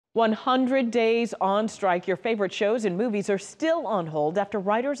100 days on strike. Your favorite shows and movies are still on hold after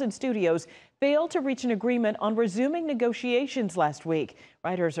writers and studios failed to reach an agreement on resuming negotiations last week.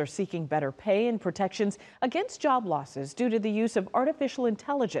 Writers are seeking better pay and protections against job losses due to the use of artificial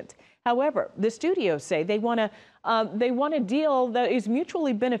intelligence. However, the studios say they want a deal that is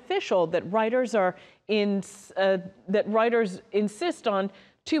mutually beneficial. That writers insist on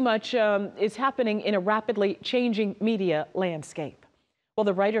too much is happening in a rapidly changing media landscape. Well,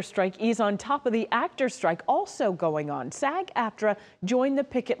 the writer's strike is on top of the actor's strike also going on. SAG-AFTRA joined the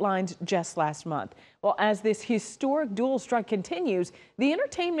picket lines just last month. Well, as this historic dual strike continues, the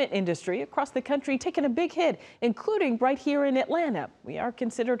entertainment industry across the country taking a big hit, including right here in Atlanta. We are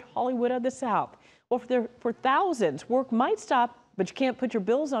considered Hollywood of the South. Well, for thousands, work might stop, but you can't put your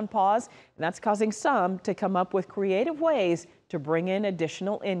bills on pause, and that's causing some to come up with creative ways to bring in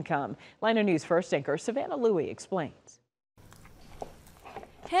additional income. Atlanta News First anchor Savannah Louie explains.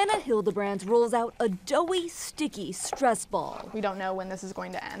 Hannah Hildebrandt rolls out a doughy, sticky stress ball. We don't know when this is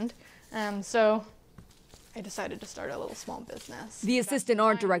going to end, so I decided to start a little small business. The assistant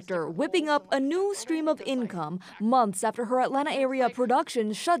art director whipping up a new stream of income months after her Atlanta area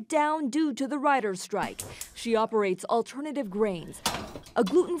production shut down due to the writer's strike. She operates Alternative Grains, a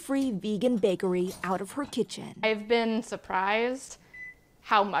gluten-free vegan bakery out of her kitchen. I've been surprised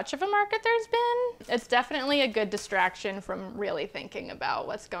how much of a market there's been. It's definitely a good distraction from really thinking about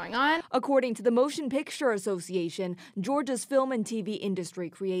what's going on. According to the Motion Picture Association, Georgia's film and TV industry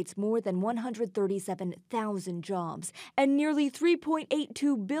creates more than 137,000 jobs and nearly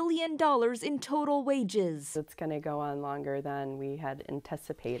 $3.82 billion in total wages. It's going to go on longer than we had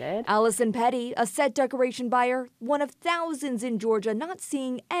anticipated. Allison Petty, a set decoration buyer, one of thousands in Georgia not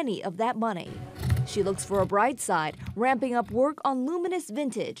seeing any of that money. She looks for a bright side, ramping up work on Luminous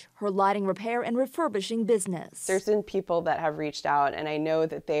Vintage, her lighting repair and refurbishing business. There's been people that have reached out, and I know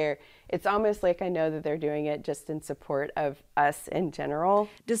that it's almost like I know that they're doing it just in support of us in general.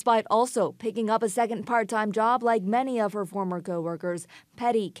 Despite also picking up a second part-time job like many of her former co-workers,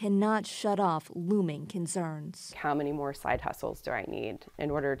 Petty cannot shut off looming concerns. How many more side hustles do I need in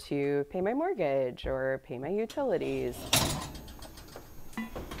order to pay my mortgage or pay my utilities?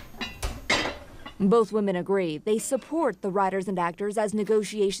 Both women agree they support the writers and actors as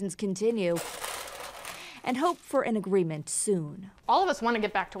negotiations continue and hope for an agreement soon. All of us want to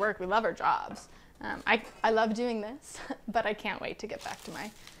get back to work. We love our jobs. I love doing this, but I can't wait to get back to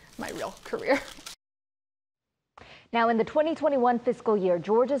my real career. Now, in the 2021 fiscal year,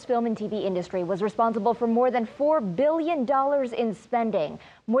 Georgia's film and TV industry was responsible for more than $4 billion in spending.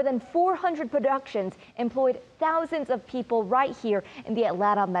 More than 400 productions employed thousands of people right here in the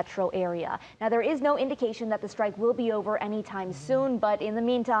Atlanta metro area. Now, there is no indication that the strike will be over anytime soon, but in the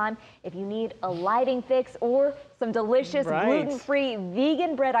meantime, if you need a lighting fix or some delicious gluten-free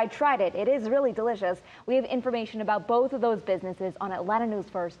vegan bread, I tried it. It is really delicious. We have information about both of those businesses on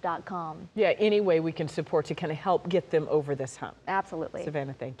AtlantaNewsFirst.com. Yeah, any way we can support to kind of help get them over this hump. Absolutely.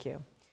 Savannah, thank you.